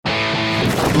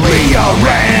Leah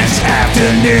Rants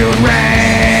Afternoon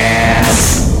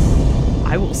Rants.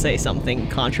 I will say something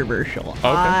controversial. Okay.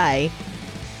 I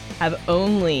have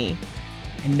only,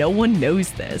 and no one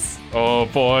knows this, Oh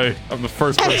boy, I'm the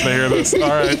first person to hear this. All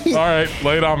right,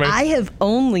 lay it on me. I have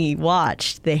only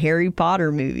watched the Harry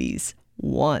Potter movies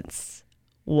once.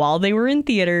 While they were in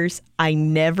theaters, I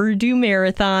never do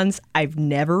marathons. I've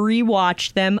never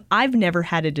rewatched them. I've never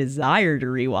had a desire to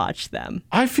rewatch them.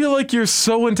 I feel like you're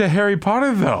so into Harry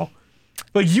Potter though.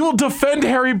 Like you will defend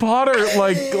Harry Potter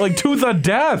like to the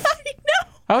death. I know.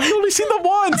 I've only seen them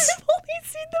once. I've only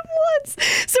seen them once.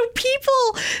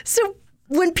 So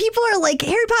when people are like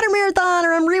Harry Potter marathon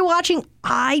or I'm rewatching,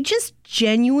 I just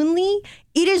genuinely,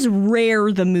 it is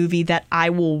rare the movie that I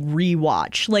will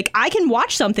rewatch. Like I can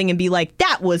watch something and be like,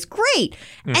 that was great,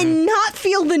 and not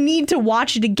feel the need to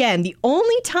watch it again. The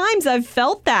only times I've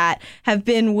felt that have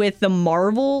been with the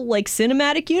Marvel like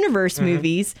cinematic universe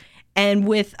movies and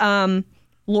with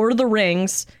Lord of the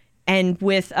Rings and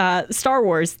with Star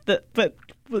Wars.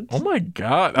 Oh my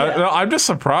god, I'm just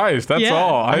surprised. That's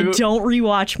all. I don't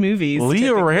rewatch movies.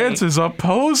 Leah Rance is a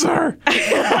poser.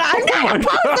 I'm not a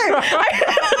poser.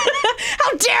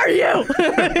 How dare you?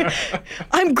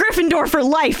 I'm Gryffindor for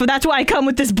life. That's why I come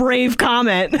with this brave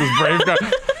comment. This brave guy.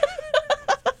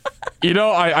 You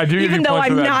know, I do give you points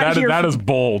for that. That is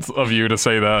bold of you to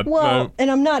say that. Well, and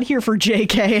I'm not here for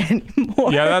JK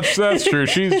anymore. Yeah, that's true.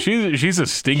 She's a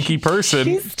stinky person.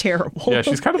 She's terrible. Yeah,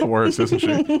 she's kind of the worst, isn't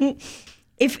she?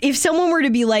 If someone were to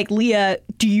be like, Leah,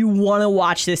 do you want to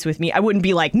watch this with me? I wouldn't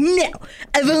be like, no,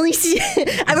 I've already seen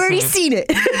it.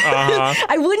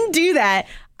 I wouldn't do that.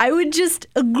 I would just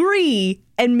agree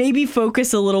and maybe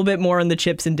focus a little bit more on the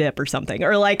chips and dip or something,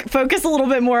 or like focus a little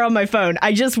bit more on my phone.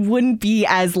 I just wouldn't be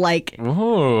as like,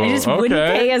 Ooh, I just wouldn't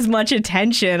pay as much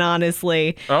attention,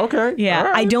 honestly. Okay. Yeah,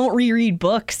 right. I don't reread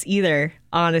books either,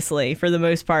 honestly, for the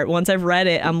most part. Once I've read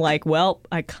it, I'm like, well,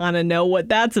 I kind of know what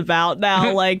that's about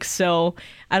now. Like, so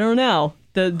I don't know.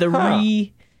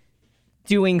 The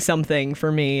redoing something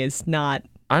for me is not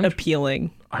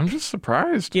appealing. I'm just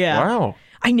surprised. Yeah. Wow.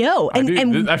 I know.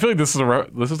 And I feel like this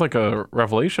is like a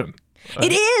revelation.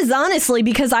 it is, honestly,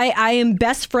 because I am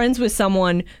best friends with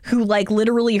someone who, like,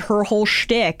 literally her whole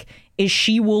shtick is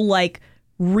she will, like,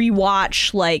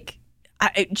 rewatch, like,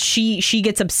 she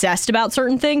gets obsessed about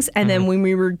certain things. And then when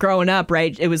we were growing up,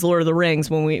 right, it was Lord of the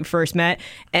Rings when we first met.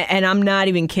 And I'm not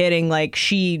even kidding. Like,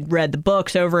 she read the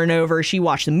books over and over. She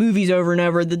watched the movies over and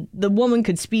over. The woman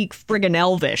could speak friggin'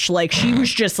 Elvish. Like, she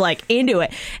was just, like, into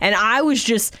it. And I was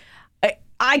just...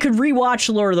 I could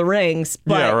rewatch Lord of the Rings,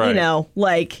 but, you know,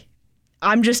 like,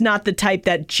 I'm just not the type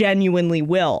that genuinely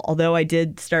will. Although I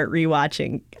did start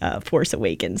rewatching Force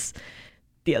Awakens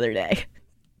the other day.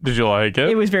 Did you like it?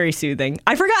 It was very soothing.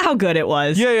 I forgot how good it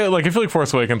was. Yeah. Like, I feel like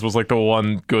Force Awakens was like the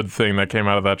one good thing that came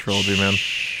out of that trilogy, man.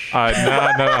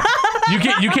 No.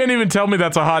 You can't even tell me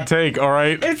that's a hot take, all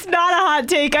right? It's not a hot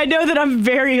take. I know that I'm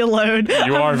very alone.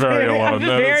 You are very alone. I'm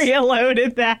very alone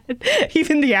in that.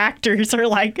 Even the actors are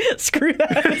like, screw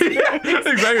that. Yeah,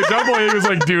 exactly. John Boyega was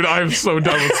like, dude, I'm so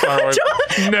done with Star Wars.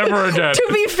 Never again. To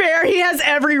be fair, he has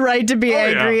every right to be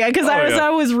angry. Because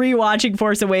I was rewatching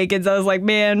Force Awakens. I was like,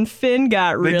 man, Finn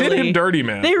got really... They did him dirty,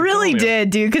 man. They really did,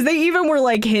 dude. Because they even were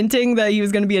like hinting that he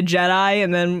was going to be a Jedi,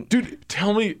 and then... Dude,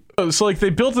 tell me... So, like, they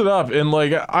built it up, and,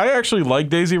 like, I actually like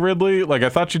Daisy Ridley. Like, I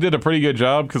thought she did a pretty good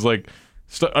job, because, like,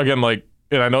 again, like,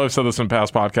 and I know I've said this in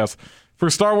past podcasts, for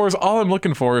Star Wars, all I'm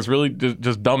looking for is really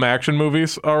just dumb action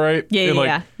movies, all right?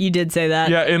 Yeah. You did say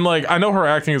that. Yeah, and, like, I know her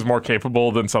acting is more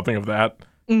capable than something of that,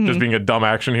 just being a dumb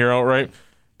action hero, right?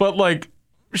 But, like,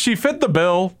 she fit the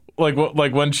bill, like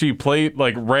when she played,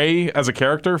 like, Rey as a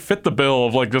character, fit the bill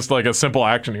of, like, just, like, a simple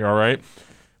action hero, right?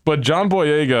 But John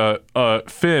Boyega,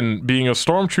 Finn, being a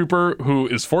stormtrooper who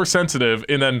is force sensitive,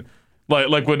 and then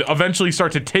like would eventually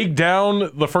start to take down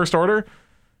the First Order.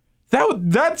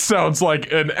 That sounds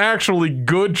like an actually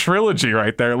good trilogy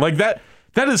right there. Like that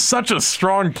is such a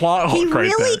strong plot hook right there. He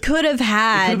really could have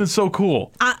had... It could have been so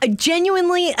cool.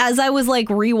 Genuinely, as I was like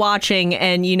rewatching,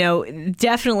 and, you know,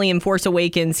 definitely in Force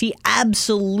Awakens, he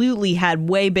absolutely had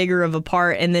way bigger of a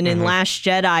part. And then in Last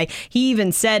Jedi, he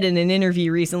even said in an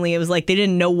interview recently, it was like they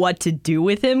didn't know what to do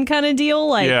with him kind of deal.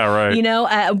 Like, yeah, right. You know,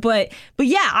 but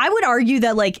yeah, I would argue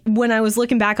that, like, when I was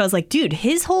looking back, I was like, dude,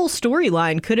 his whole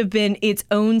storyline could have been its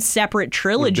own separate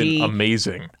trilogy. Been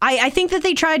amazing. I think that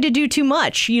they tried to do too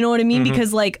much. You know what I mean? Because,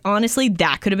 like, honestly,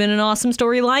 that could have been an awesome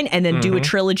storyline, and then do a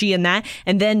trilogy in that,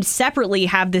 and then separately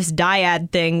have this dyad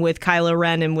thing with Kylo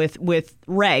Ren and with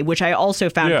Rey, which I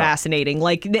also found fascinating.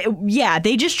 Like,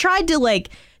 they just tried to, like,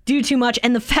 do too much,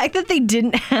 and the fact that they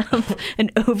didn't have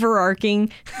an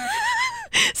overarching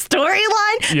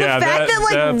storyline. Yeah, the fact that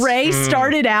that's- Rey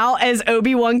started out as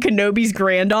Obi-Wan Kenobi's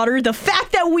granddaughter, the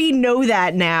fact that we know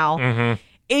that now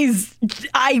is,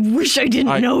 I wish I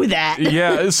didn't know that.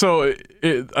 Yeah, so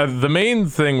the main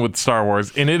thing with Star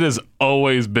Wars, and it has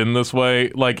always been this way,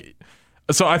 like,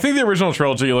 so I think the original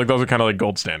trilogy, like, those are kind of like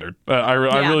gold standard. I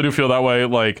really do feel that way.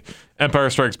 Like, Empire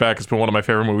Strikes Back has been one of my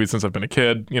favorite movies since I've been a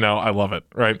kid. You know, I love it,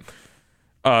 right?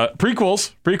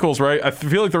 Prequels, right? I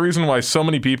feel like the reason why so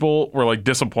many people were, like,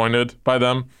 disappointed by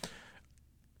them,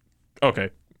 okay,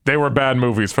 they were bad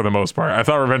movies for the most part. I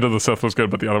thought Revenge of the Sith was good,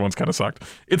 but the other ones kind of sucked.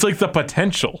 It's like the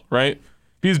potential, right?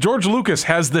 Because George Lucas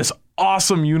has this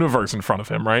awesome universe in front of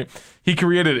him, right? He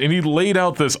created and he laid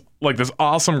out this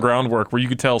awesome groundwork where you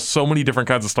could tell so many different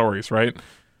kinds of stories, right?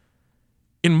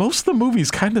 And most of the movies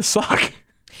kind of suck.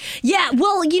 Yeah,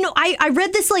 well, you know, I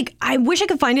read this, like, I wish I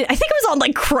could find it. I think it was on,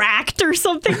 like, cracked or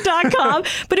something.com,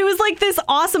 but it was, like, this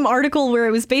awesome article where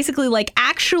it was basically, like,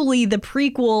 actually the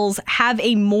prequels have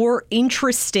a more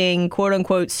interesting,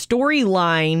 quote-unquote,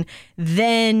 storyline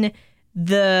than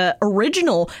the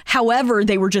original. However,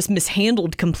 they were just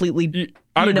mishandled completely.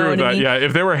 I'd agree with that. I mean? Yeah,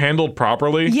 if they were handled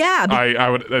properly, Yeah, but I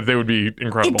would. They would be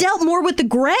incredible. it dealt more with the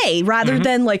gray rather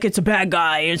than like it's a bad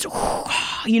guy. It's,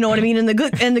 you know what I mean, and the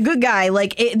good guy.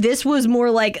 Like this was more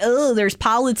like, oh, there's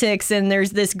politics and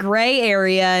there's this gray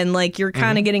area, and like you're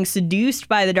kind of getting seduced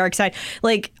by the dark side.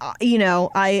 Like you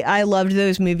know, I loved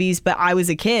those movies, but I was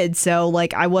a kid, so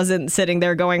like I wasn't sitting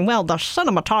there going, well, the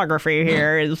cinematography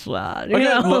here is, you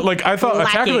know, like I thought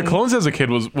Attack of the lacking. Clones as a kid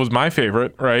was my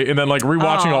favorite, right? And then like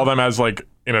rewatching all them as like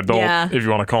an adult, Yeah. if you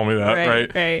want to call me that,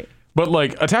 right? Right. But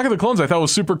like Attack of the Clones, I thought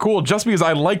was super cool just because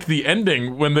I liked the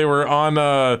ending when they were on.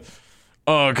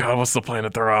 Oh god, what's the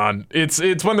planet they're on? It's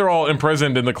when they're all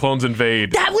imprisoned and the clones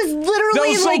invade. That was literally That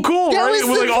was so like, cool, that right? was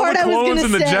With the like all part the I was clones gonna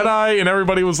and the say. Jedi, and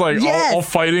everybody was like Yes. all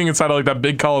fighting inside of like that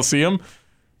big Coliseum.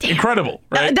 Incredible,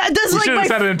 right? That's we like should have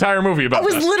had an entire movie about I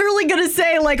was that. literally gonna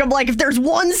say, like, I'm like, if there's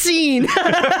one scene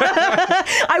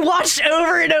I watched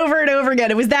over and over and over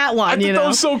again, it was that one. I think you know, that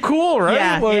was so cool, right?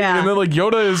 Yeah, Like, yeah. And then like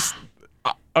Yoda is.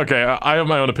 Okay, I have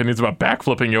my own opinions about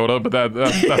backflipping Yoda, but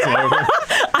that's another thing.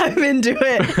 I'm into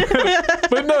it.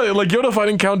 But no, like Yoda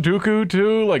fighting Count Dooku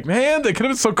too. Like, man, they could have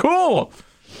been so cool.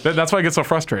 That's why I get so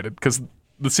frustrated, because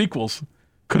the sequels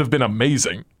could have been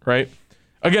amazing, right?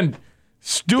 Again,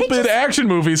 stupid action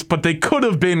movies, but they could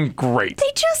have been great.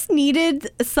 They just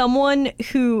needed someone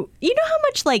who, you know, how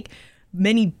much like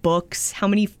many books, how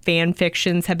many fan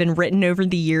fictions have been written over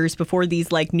the years before these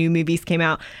like new movies came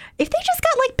out. If they just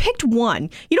got like picked one,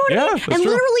 you know what I Yeah, mean? that's And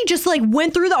true. literally just like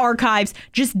went through the archives,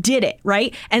 just did it,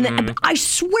 right? And then, I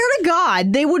swear to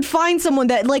God, they would find someone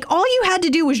that like all you had to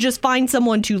do was just find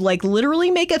someone to like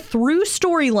literally make a through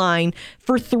storyline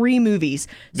for 3 movies.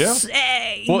 Yeah.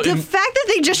 Well, The in- fact that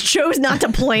they just chose not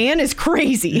to plan is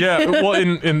crazy. Yeah, well,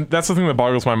 and that's the thing that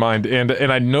boggles my mind.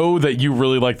 And I know that you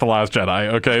really like The Last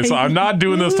Jedi, okay? So I'm not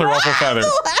doing this to ruffle feathers.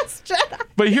 The Last Jedi.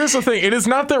 But here's the thing. It is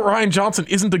not that Rian Johnson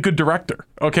isn't a good director,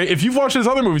 okay? If you've watched his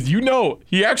other movies, you know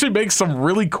he actually makes some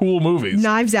really cool movies.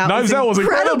 Knives Out Knives was Out was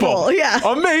incredible. incredible, yeah.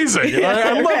 Amazing.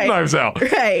 I love Right. Knives Out.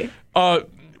 Right.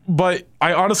 But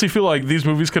I honestly feel like these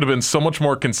movies could have been so much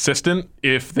more consistent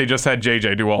if they just had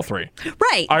JJ do all 3.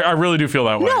 Right. I really do feel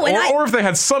that way. No, and or if they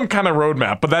had some kind of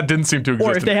roadmap, but that didn't seem to exist.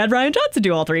 Or if they had Rian Johnson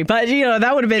do all 3. But, you know,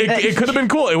 that would have been... it could have been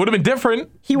cool. It would have been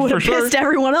different. he would have for sure. pissed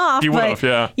everyone off. He would but, have,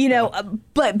 yeah. You know,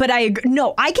 but I agree.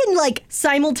 No, I can, like,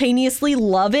 simultaneously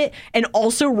love it and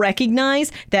also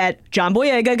recognize that John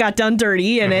Boyega got done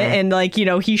dirty in it. And, like, you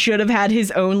know, he should have had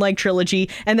his own, like, trilogy.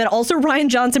 And that also Rian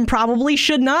Johnson probably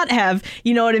should not have,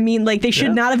 you know what I mean? Like, they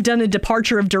should not have done a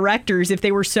departure of directors if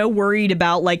they were so worried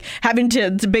about, like, having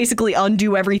to basically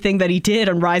undo everything that he did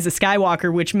on Rise of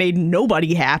Skywalker, which made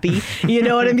nobody happy. You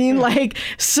know what I mean? Like,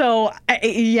 so,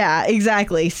 yeah,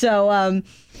 exactly. So,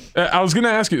 I was going to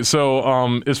ask you,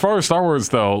 so as far as Star Wars,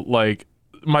 though, like,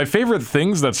 my favorite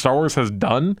things that Star Wars has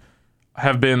done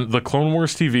have been the Clone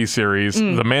Wars TV series,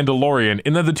 The Mandalorian,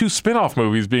 and then the 2 spin-off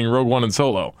movies being Rogue One and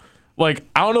Solo. Like,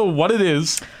 I don't know what it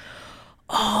is.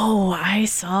 oh, I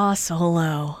saw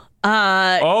Solo.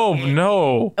 Oh,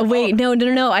 no. Wait,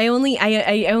 no. I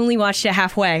only watched it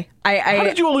halfway. How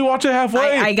did you only watch it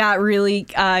halfway? I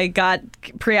got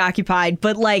preoccupied,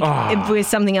 but like it was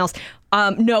something else.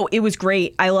 No, it was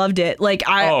great. I loved it. Like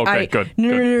good.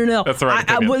 No. That's the right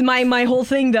opinion. My whole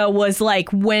thing though was like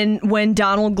when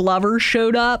Donald Glover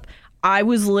showed up, I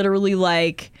was literally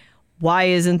like, why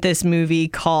isn't this movie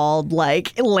called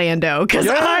like Lando? Because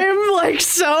I'm like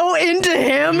so into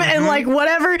him and like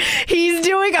whatever he's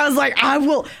doing, I was like, I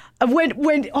will.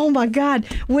 When oh my God,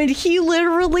 when he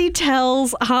literally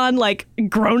tells Han like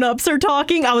grown-ups are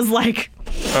talking, I was like,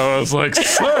 I was like,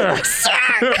 sir.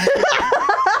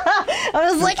 I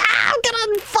was like, I'm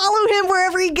gonna follow him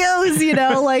wherever he goes, you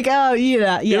know, like, oh,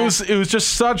 yeah. It was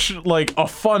just such like a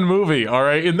fun movie, all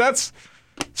right? And that's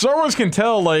Star Wars can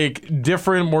tell like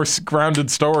different, more grounded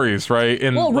stories, right?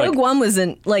 And Well, Rogue One was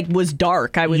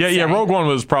dark, I would say. yeah, Rogue One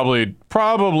was probably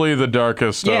the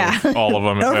darkest of all of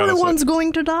them. if I had to say. Everyone's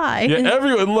going to die. Yeah,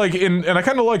 everyone like, and I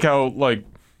kind of like how like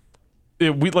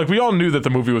we all knew that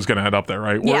the movie was going to end up there,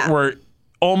 right? Yeah. Where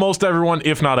almost everyone,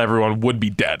 if not everyone, would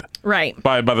be dead. Right.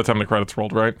 By the time the credits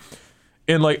rolled, right?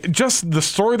 And like just the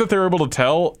story that they were able to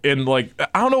tell, and like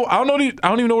I don't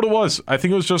even know what it was. I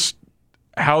think it was just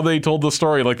how they told the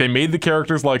story. Like they made the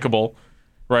characters likable,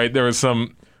 right? There was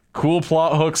some cool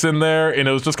plot hooks in there, and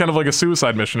it was just kind of like a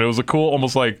suicide mission. It was a cool,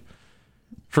 almost like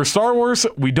for Star Wars,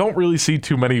 we don't really see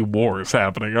too many wars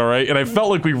happening, all right? And I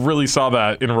felt like we really saw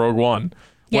that in Rogue One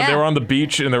when they were on the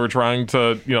beach and they were trying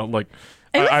to, like.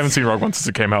 I haven't seen Rogue One since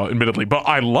it came out, admittedly, but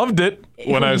I loved it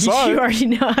when I saw it. You already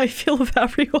know how I feel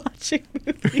about rewatching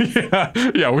movies.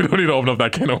 Yeah, we don't need to open up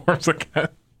that can of worms again.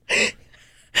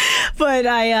 But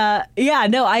I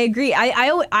agree.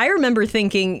 I remember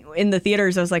thinking in the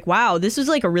theaters, I was like, wow, this was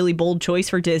like a really bold choice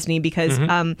for Disney because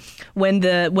when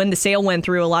the sale went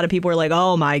through, a lot of people were like,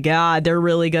 oh my God, they're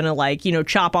really gonna like,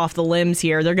 chop off the limbs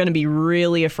here. They're gonna be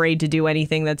really afraid to do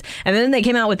anything and then they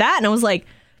came out with that, and I was like,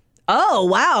 oh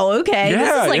wow, okay, this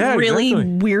is like really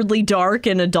weirdly dark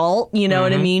and adult, you know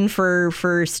what I mean,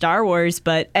 for Star Wars.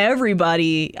 But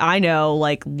everybody I know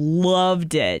like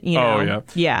loved it. Oh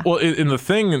yeah. Well, in the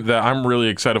thing that I'm really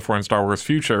excited for in Star Wars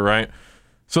future, right?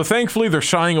 So thankfully they're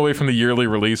shying away from the yearly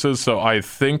releases, so I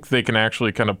think they can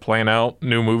actually kind of plan out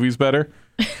new movies better.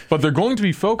 But they're going to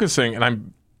be focusing,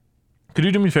 and could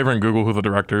you do me a favor and Google who the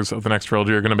directors of the next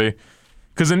trilogy are going to be?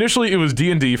 Because initially it was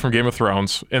D&D from Game of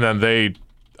Thrones, and then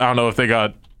I don't know if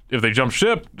they jumped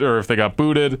ship or if they got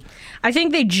booted. I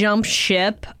think they jumped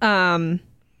ship,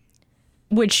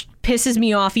 which pisses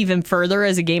me off even further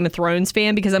as a Game of Thrones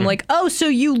fan because I'm like, oh, so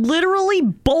you literally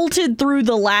bolted through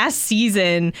the last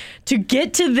season to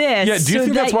get to this. Yeah, do you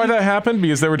think that's why that happened?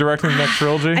 Because they were directing the next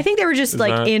trilogy? I think they were just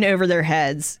in over their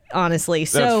heads, honestly.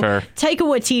 That's fair. Taika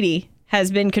Waititi has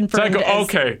been confirmed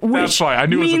that's fine. I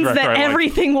knew it was a means director that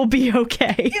everything will be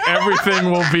okay.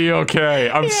 Everything will be okay.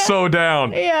 I'm so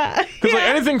down. Yeah. Because like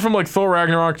anything from like Thor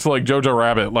Ragnarok to like Jojo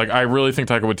Rabbit, like I really think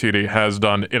Taika Waititi has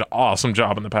done an awesome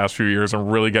job in the past few years and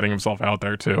really getting himself out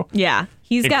there too. Yeah.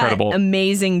 He's got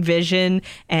amazing vision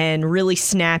and really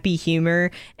snappy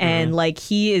humor. And like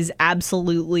he is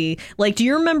absolutely like, do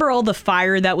you remember all the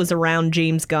fire that was around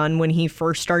James Gunn when he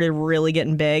first started really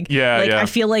getting big? Yeah. Like yeah. I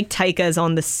feel like Taika is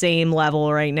on the same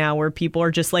level right now where people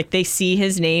are just like, they see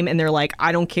his name and they're like,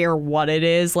 I don't care what it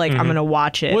is. Like I'm going to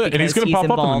watch it. Well, and he's going to pop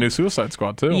involved. up in the new Suicide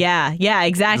Squad too. Yeah. Yeah,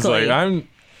 exactly. It's like,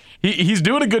 he's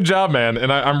doing a good job, man. And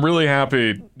I'm really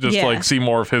happy just like see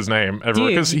more of his name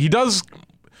everywhere. Because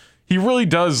he really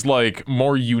does like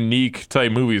more unique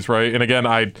type movies, right? And again,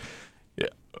 I'm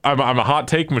a hot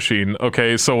take machine.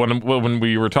 Okay, so when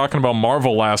we were talking about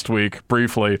Marvel last week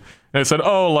briefly, and I said,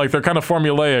 oh, like they're kind of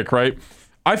formulaic, right?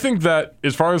 I think that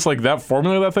as far as like that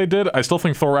formula that they did, I still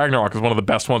think Thor Ragnarok is one of the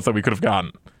best ones that we could have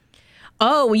gotten.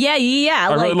 Oh yeah.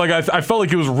 I felt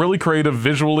like it was really creative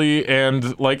visually,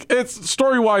 and like it's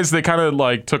story wise, they kind of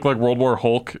like took like World War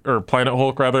Hulk or Planet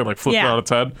Hulk rather, like flipped it on its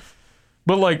head,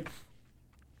 but like.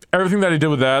 Everything that he did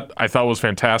with that, I thought was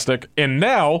fantastic. And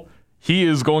now he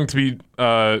is going to be,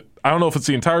 I don't know if it's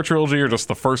the entire trilogy or just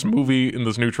the first movie in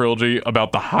this new trilogy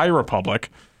about the High Republic,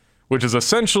 which is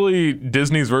essentially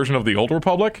Disney's version of the Old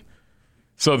Republic.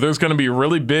 So there's going to be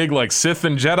really big like Sith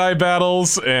and Jedi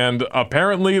battles. And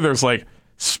apparently there's like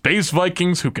space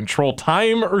Vikings who control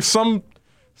time or some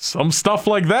stuff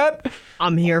like that.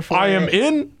 I'm here for it. I am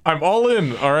in. I'm all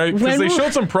in. All right. Because they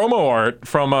showed some promo art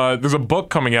from, there's a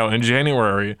book coming out in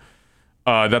January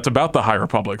that's about the High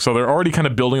Republic. So they're already kind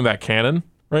of building that canon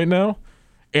right now.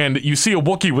 And you see a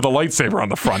Wookiee with a lightsaber on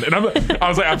the front. And I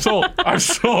was like, I'm sold. I'm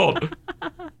sold.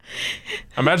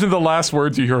 Imagine the last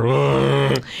words you hear.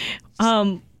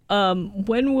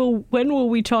 When will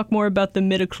we talk more about the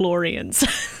midichlorians?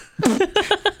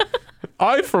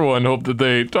 I, for one, hope that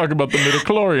they talk about the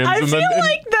midichlorians. I feel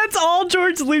like that's all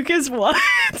George Lucas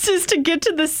wants, is to get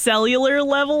to the cellular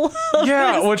level.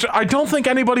 Yeah, which I don't think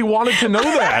anybody wanted to know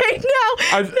that. I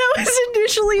know. That was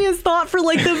initially his thought for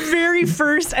like the very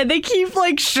first, and they keep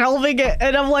like shelving it,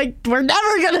 and I'm like, we're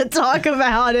never gonna talk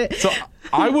about it. So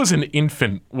I was an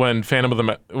infant when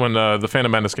the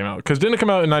Phantom Menace came out, because didn't it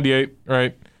come out in '98,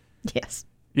 right? Yes.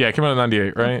 Yeah, it came out in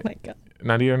 '98, right? Oh my God.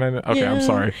 90 or 90? Okay, yeah.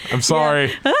 I'm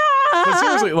sorry. Yeah. But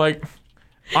seriously, like,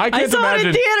 I can't imagine. I saw it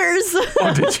in theaters.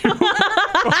 Oh, did you?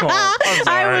 I'm I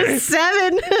sorry. was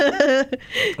 7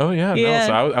 Oh yeah, Yeah. no.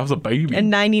 So I was a baby. and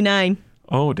 99.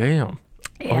 Oh damn.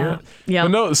 Yeah. Oh, Yeah.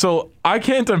 But no, so I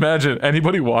can't imagine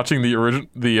anybody watching the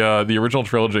original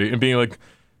trilogy and being like,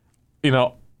 you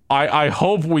know, I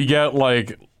hope we get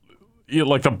like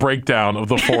the breakdown of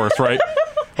the Force, right?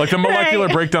 Like the molecular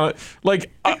Right. breakdown.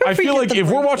 Like I feel like if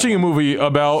we're watching a movie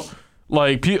about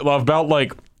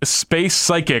like space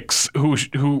psychics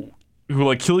who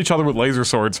like kill each other with laser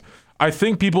swords, I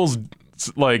think people's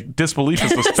like disbelief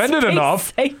is suspended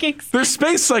enough. Psychics. They're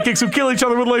space psychics who kill each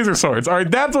other with laser swords. All right,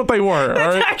 that's what they were. All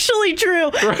That's right. actually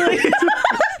true. Like,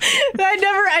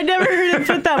 I never heard it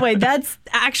put that way. That's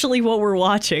actually what we're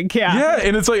watching. Yeah. Yeah,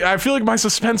 and it's like I feel like my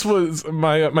suspense was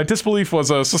my disbelief was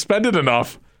suspended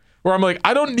enough where I'm like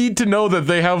I don't need to know that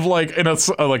they have like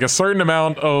a certain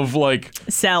amount of like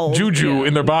Cells. juju Yeah.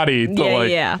 in their body to Yeah, like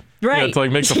yeah. Right. to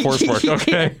like make the Force work.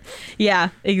 Okay. Yeah,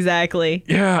 exactly.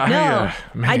 Yeah.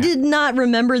 No, man. I did not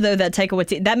remember though that Taika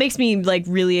Waititi. That makes me like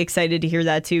really excited to hear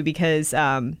that too because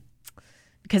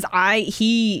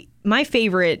my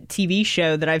favorite TV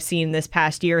show that I've seen this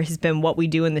past year has been What We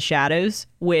Do in the Shadows,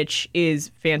 which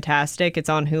is fantastic. It's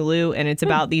on Hulu and it's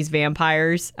about these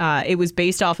vampires. It was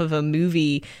based off of a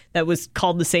movie that was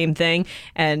called the same thing,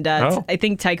 and I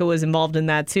think Taika was involved in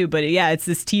that too. But yeah, it's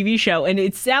this TV show, and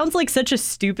it sounds like such a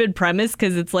stupid premise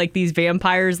because it's like these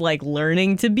vampires like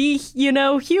learning to be,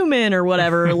 human or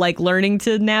whatever, like learning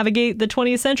to navigate the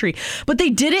 20th century. But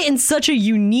they did it in such a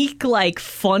unique, like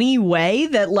funny way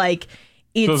that like.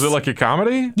 So is it like a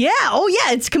comedy? Yeah. Oh,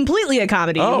 yeah. It's completely a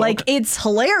comedy. Oh, like, okay. it's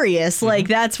hilarious. Like,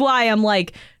 that's why I'm,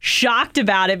 like, shocked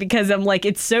about it because I'm, like,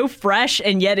 it's so fresh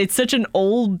and yet it's such an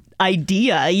old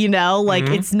idea, Like,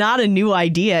 it's not a new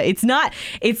idea. It's not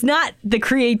the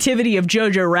creativity of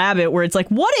Jojo Rabbit where it's like,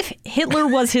 what if Hitler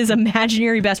was his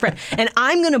imaginary best friend and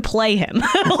I'm going to play him?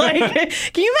 Like,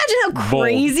 can you imagine how Bold.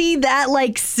 crazy that,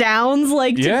 like, sounds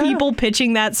like to Yeah. people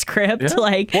pitching that script? Yeah.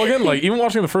 Like, Well, again, like even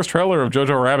watching the first trailer of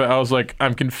Jojo Rabbit, I was like,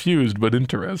 I'm confused but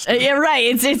interested. yeah, right.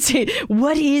 It's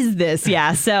what is this?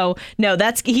 Yeah. So no,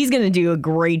 he's gonna do a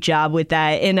great job with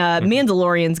that, and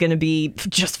Mandalorian's gonna be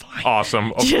just fine.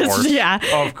 Awesome. Of Just- course. yeah.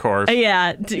 Of course.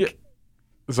 Yeah.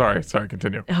 Sorry,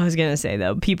 continue. I was gonna say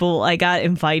though, I got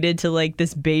invited to like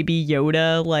this Baby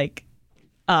Yoda like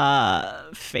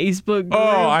Facebook group.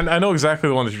 Oh, I know exactly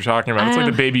the one that you're talking about. It's like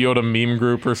the Baby Yoda meme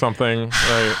group or something.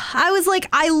 Right. I was like,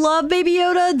 I love Baby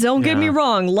Yoda. Don't get me Yeah.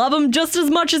 wrong. Love him just as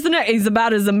much as he's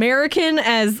about as American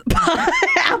as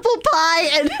apple pie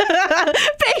and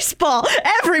baseball.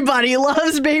 Everybody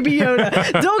loves Baby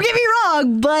Yoda. Don't get me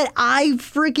wrong, but I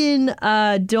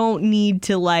freaking don't need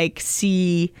to like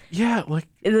see Yeah, like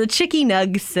the Chicky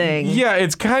Nugs thing. yeah,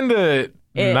 it's kind of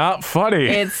not funny.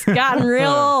 It's gotten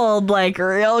real old, like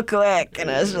real quick, and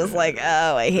it's just like,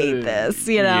 oh, I hate this,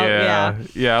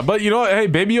 Yeah. But you know what? Hey,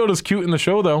 Baby Yoda's cute in the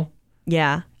show, though.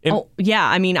 Yeah. And- Oh, yeah.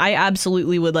 I mean, I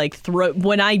absolutely would like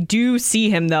when I do see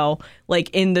him though, like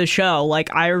in the show,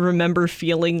 like I remember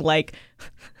feeling like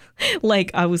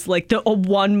I was like the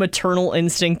one maternal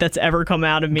instinct that's ever come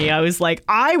out of me. I was like,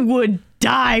 I would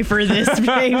die for this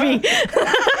baby.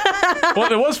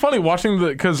 Well, it was funny watching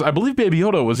because I believe Baby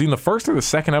Yoda was in the first or the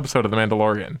second episode of The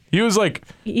Mandalorian. He was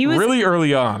really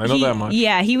early on. I know that much.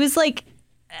 Yeah, he was like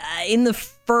in the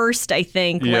first, I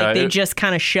think. Yeah, like they just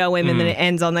kind of show him and then it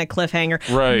ends on that cliffhanger.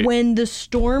 Right. When the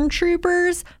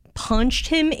stormtroopers punched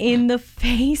him in the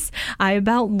face, I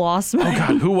about lost my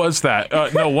God, who was that?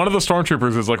 No, one of the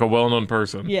stormtroopers is like a well-known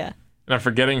person. Yeah. And I'm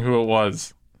forgetting who it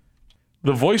was.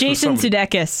 The voice Jason was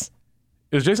Sudeikis.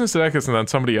 It was Jason Sudeikis and then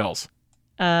somebody else.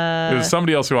 It was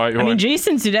somebody else who I I mean,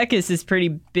 Jason Sudeikis is pretty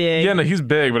big. yeah, no, he's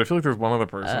big, but I feel like there's one other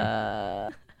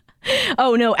person.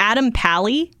 Oh, no, Adam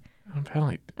Pally.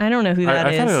 Apparently, I don't know who that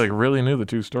I is. thought I like really knew the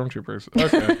two stormtroopers.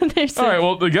 Okay. There's All right,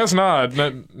 well, I guess not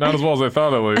as well as I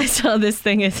thought at I least. saw this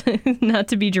thing is not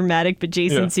to be dramatic, but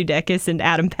Jason Yeah. Sudeikis and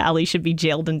Adam Pally should be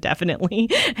jailed indefinitely,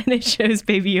 and it shows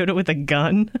Baby Yoda with a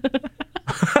gun.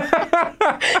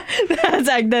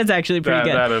 That's actually pretty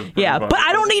good. That is pretty yeah, funny. but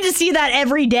I don't need to see that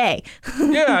every day.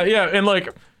 Yeah, and like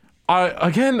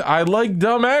I like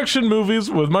dumb action movies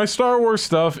with my Star Wars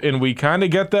stuff, and we kind of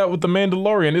get that with The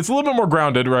Mandalorian. It's a little bit more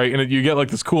grounded, right? And you get like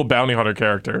this cool bounty hunter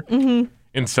character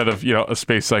instead of a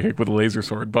space psychic with a laser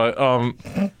sword. But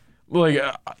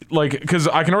because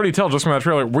I can already tell just from that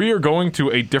trailer, we are going to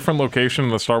a different location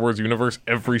in the Star Wars universe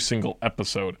every single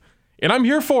episode, and I'm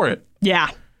here for it. Yeah,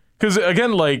 Because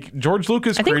again, like George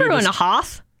Lucas, I think we're created going this- to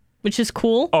Hoth, which is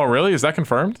cool. Oh, really? Is that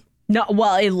confirmed? No,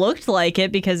 well, it looked like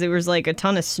it because it was like a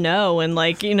ton of snow and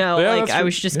like, Yeah, like that's I true.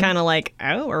 was just Yeah. kind of like,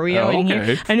 oh, are we Oh, going okay.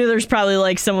 here? I knew there's probably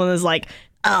like someone that's like,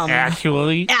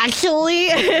 Actually, but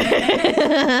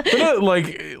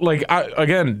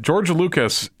again, George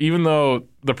Lucas, even though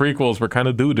the prequels were kind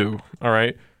of doo-doo, all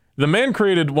right, the man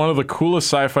created one of the coolest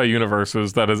sci-fi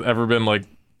universes that has ever been like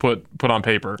put on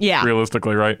paper. Yeah.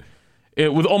 Realistically, right?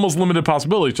 It with almost limited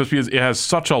possibilities, just because it has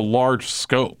such a large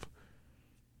scope.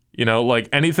 You know, like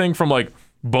anything from like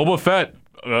Boba Fett,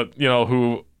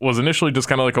 who was initially just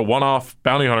kind of like a one-off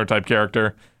bounty hunter type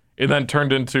character. It then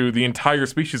turned into the entire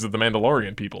species of the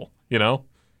Mandalorian people, you know?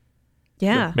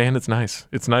 Yeah. Man, it's nice.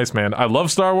 It's nice, man. I love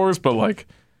Star Wars, but like,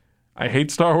 I hate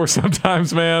Star Wars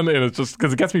sometimes, man. And it's just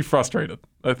because it gets me frustrated.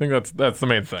 I think that's the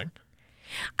main thing.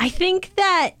 I think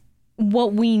that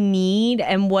what we need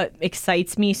and what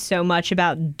excites me so much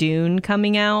about Dune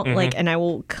coming out, and I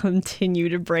will continue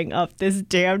to bring up this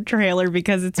damn trailer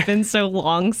because it's been so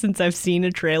long since I've seen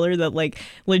a trailer that like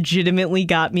legitimately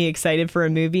got me excited for a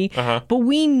movie. But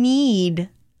we need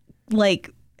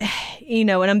and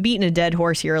I'm beating a dead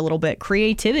horse here a little bit.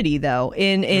 Creativity though,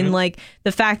 in like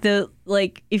the fact that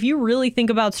like if you really think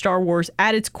about Star Wars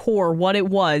at its core, what it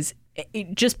was,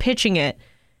 just pitching it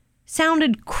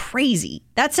sounded crazy.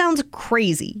 That sounds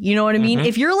crazy. You know what I mean?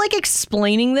 If you're like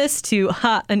explaining this to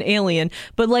an alien,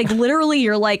 but like literally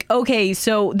you're like, okay,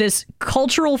 so this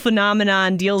cultural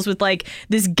phenomenon deals with like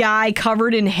this guy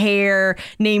covered in hair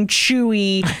named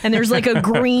Chewie, and there's like a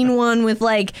green one with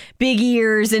like big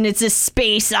ears, and it's a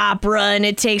space opera, and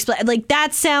it takes like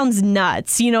that sounds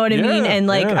nuts. You know what I mean? And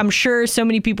like I'm sure so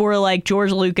many people were like,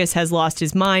 George Lucas has lost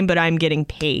his mind, but I'm getting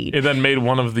paid. It then made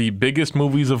one of the biggest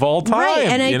movies of all time. Right,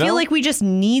 and I feel like we just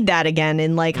need that again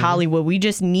in like Hollywood. We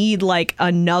just need like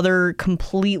another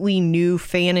completely new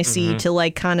fantasy to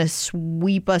like kind of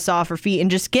sweep us off our feet and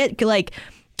just get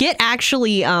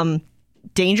actually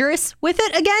dangerous with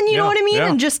it again, you know what I mean?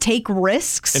 And just take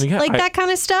risks, and again, that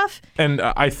kind of stuff. And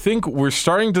I think we're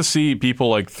starting to see people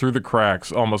like through the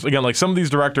cracks almost. Again, like some of these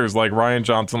directors like Rian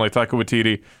Johnson, like Taika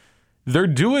Waititi, they're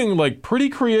doing like pretty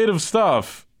creative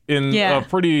stuff in a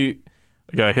pretty...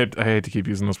 Yeah, I hate to keep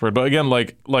using this word, but again,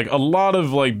 like a lot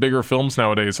of like bigger films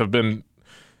nowadays have been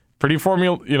pretty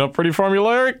formulaic, right. you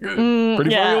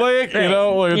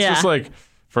know, like it's just like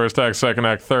first act, second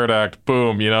act, third act,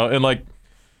 boom, you know, and like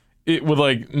it with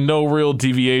like no real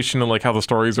deviation in like how the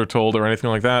stories are told or anything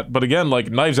like that. But again,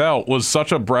 like Knives Out was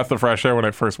such a breath of fresh air when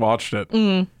I first watched it,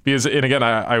 because, and again,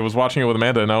 I was watching it with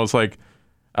Amanda, and I was like,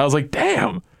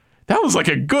 damn, that was like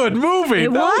a good movie.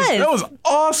 That was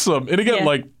awesome. And again,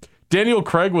 like Daniel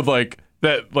Craig with like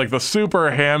that, like the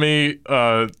super hammy,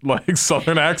 like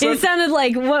Southern accent. It sounded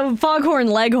like Foghorn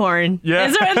Leghorn. Yeah,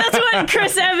 that's what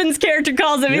Chris Evans' character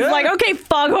calls him. He's like, okay,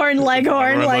 Foghorn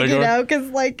Leghorn, like you know, because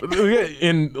like.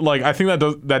 In like, I think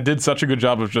that did such a good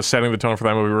job of just setting the tone for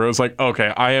that movie. Where it was like,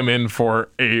 okay, I am in for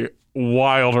a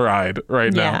wild ride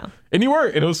right now, and you were.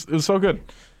 It was so good.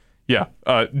 Yeah,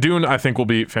 Dune I think will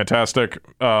be fantastic.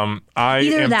 I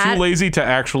am too lazy to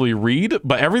actually read,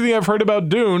 but everything I've heard about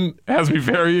Dune has me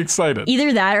very excited.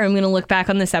 Either that, or I'm going to look back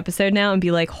on this episode now and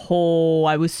be like, oh,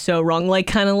 I was so wrong. Like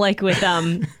kind of like with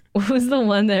what was the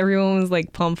one that everyone was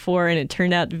like pumped for, and it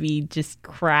turned out to be just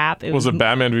crap. Was it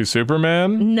Batman v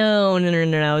Superman?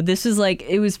 No. This was like,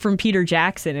 it was from Peter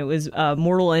Jackson. It was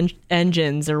Mortal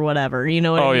Engines or whatever. You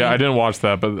know what I mean? I didn't watch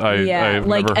that, but I've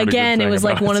like never heard again, a good thing it was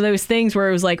like about one of those things where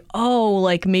it was like, oh,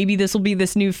 like maybe this will be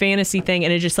this new fantasy thing,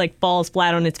 and it just like falls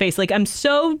flat on its face. Like I'm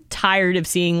so tired of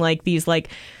seeing like these like.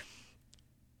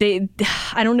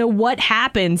 I don't know what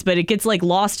happens, but it gets like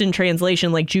lost in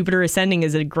translation. Like Jupiter Ascending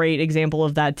is a great example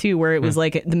of that too, where it was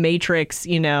like The Matrix,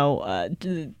 you know,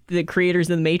 the creators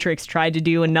of The Matrix tried to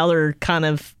do another kind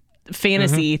of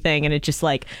fantasy thing, and it just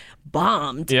like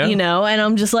bombed, you know, and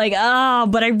I'm just like,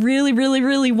 but I really, really,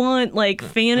 really want like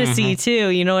fantasy too.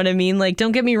 You know what I mean? Like,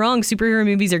 don't get me wrong, superhero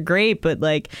movies are great, but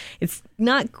like, it's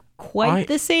not quite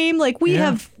the same. Like we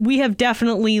have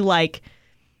definitely like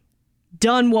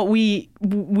done what we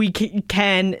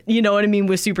can, you know what I mean,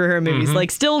 with superhero movies. Like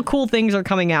still cool things are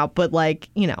coming out, but like,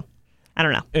 you know, I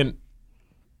don't know. And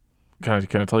can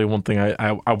I tell you one thing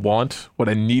I want, what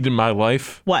I need in my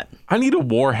life? What? I need a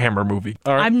Warhammer movie.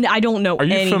 All right? I don't know. Are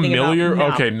you familiar?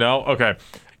 About, Okay, no. Okay.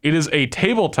 It is a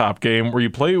tabletop game where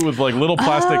you play with like little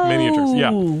plastic miniatures.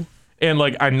 Yeah. And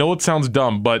like, I know it sounds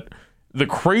dumb, but the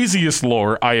craziest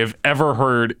lore I have ever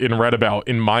heard and read about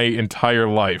in my entire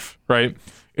life, right?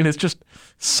 And it's just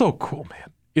so cool, man.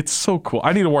 It's so cool.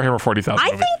 I need a Warhammer 40,000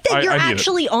 I think that you're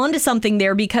actually onto something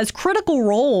there, because Critical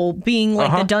Role being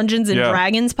like the Dungeons and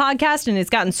Dragons podcast, and it's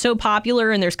gotten so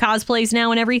popular and there's cosplays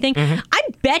now and everything. I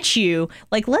bet you,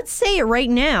 like, let's say it right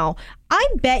now, I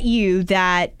bet you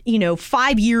that, you know,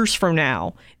 5 years from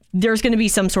now, there's going to be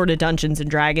some sort of Dungeons and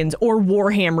Dragons or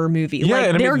Warhammer movie. Yeah, like,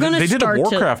 and they're going to they did a start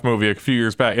Warcraft movie a few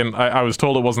years back, and I was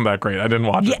told it wasn't that great. I didn't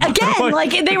watch it. Again,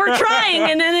 like they were trying,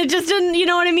 and then it just didn't. You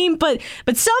know what I mean? But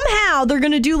somehow they're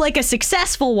going to do like a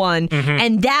successful one,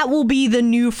 and that will be the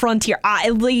new frontier. I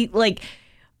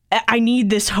need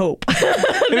this hope.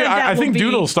 I think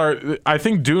Dune will start. I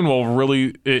think Dune will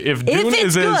really. If Dune it's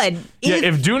is good.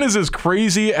 if Dune is as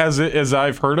crazy as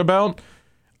I've heard about.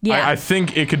 Yeah. I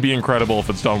think it could be incredible if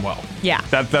it's done well. Yeah.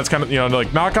 That's kind of,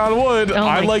 like, knock on wood. Oh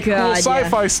I my like God, cool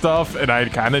sci-fi stuff, and I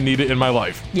kind of need it in my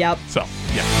life. Yep. So,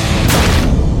 yeah.